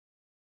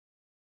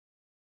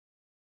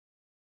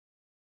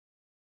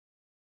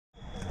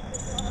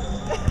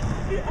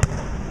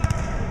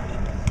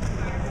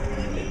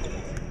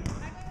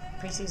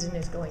preseason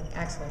is going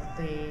excellent.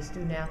 The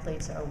student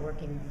athletes are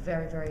working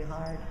very, very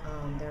hard.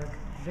 They're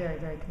a very,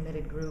 very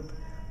committed group.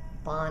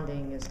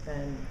 Bonding has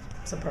been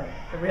superb.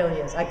 It really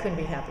is. I couldn't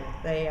be happier.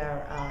 They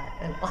are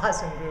an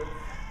awesome group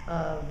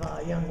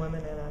of young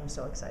women, and I'm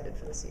so excited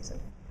for the season.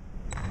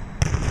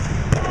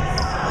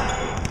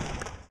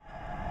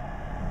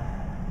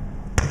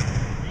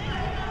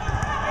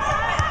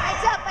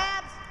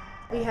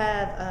 We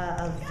have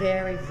a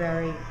very,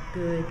 very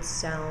good,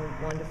 sound,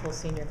 wonderful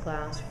senior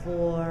class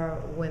for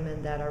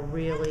women that are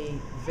really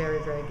very,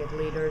 very good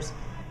leaders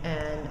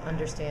and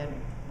understand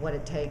what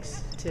it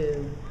takes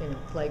to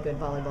play good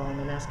volleyball in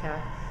the NESCAC.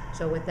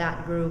 So with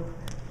that group,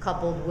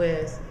 coupled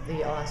with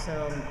the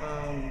awesome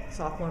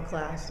sophomore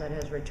class that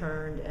has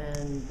returned,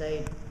 and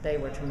they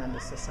were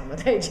tremendous this summer.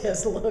 They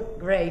just look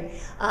great.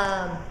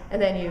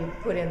 And then you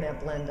put in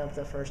that blend of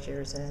the first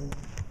years, and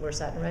we're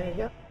set and ready to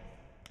go.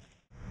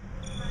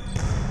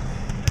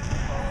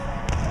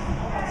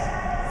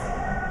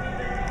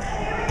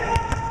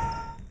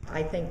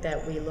 I think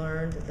that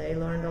they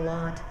learned a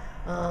lot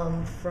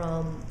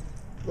from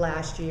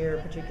last year,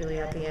 particularly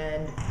at the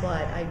end,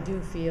 but I do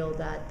feel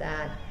that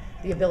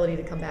the ability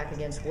to come back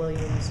against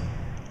Williams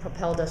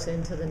propelled us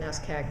into the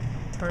NESCAC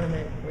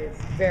tournament with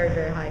very,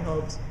 very high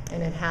hopes,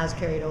 and it has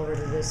carried over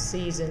to this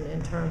season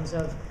in terms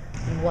of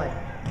what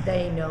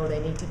they know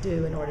they need to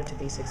do in order to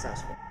be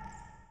successful.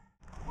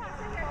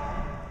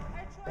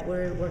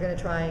 We're going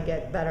to try and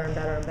get better and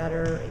better and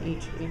better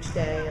each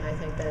day, and I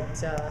think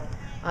that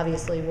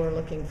obviously we're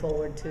looking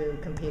forward to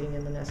competing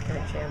in the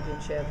NESCAC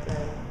championship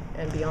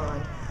and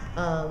beyond.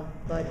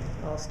 But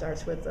all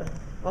starts with a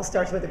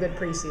good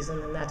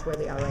preseason, and that's where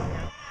they are right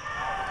now.